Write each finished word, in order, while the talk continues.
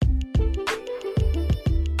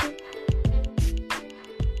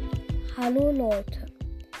Hallo Leute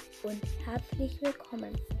und herzlich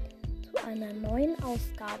willkommen zu einer neuen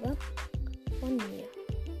Ausgabe von mir,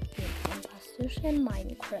 dem fantastischen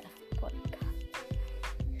Minecraft Podcast.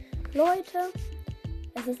 Leute,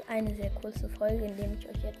 es ist eine sehr kurze Folge, in der ich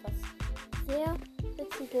euch etwas sehr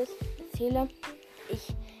Witziges erzähle.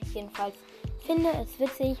 Ich jedenfalls finde es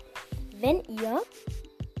witzig, wenn ihr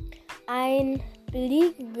ein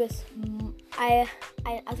beliebiges,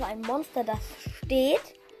 ein Monster, das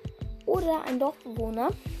steht, oder ein Dorfbewohner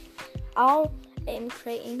auch im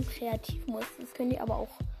Kreativmodus. Das könnt ihr aber auch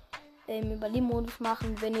im Überleben-Modus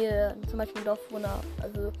machen, wenn ihr zum Beispiel einen Dorfbewohner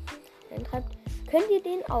treibt, könnt ihr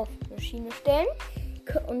den auf eine Schiene stellen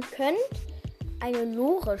und könnt eine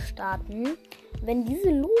Lore starten. Wenn diese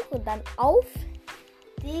Lore dann auf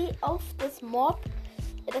das Mob,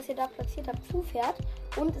 das ihr da platziert habt, zufährt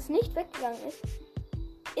und es nicht weggegangen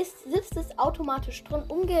sitzt es automatisch drin.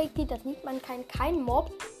 Umgekehrt geht das nicht. Man kann keinen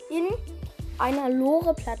Mob in einer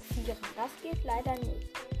Lore platzieren. Das geht leider nicht.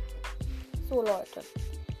 So Leute,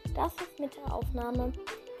 das ist mit der Aufnahme.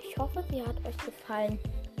 Ich hoffe, sie hat euch gefallen.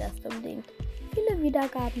 Lasst unbedingt viele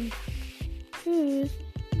Wiedergaben. Tschüss.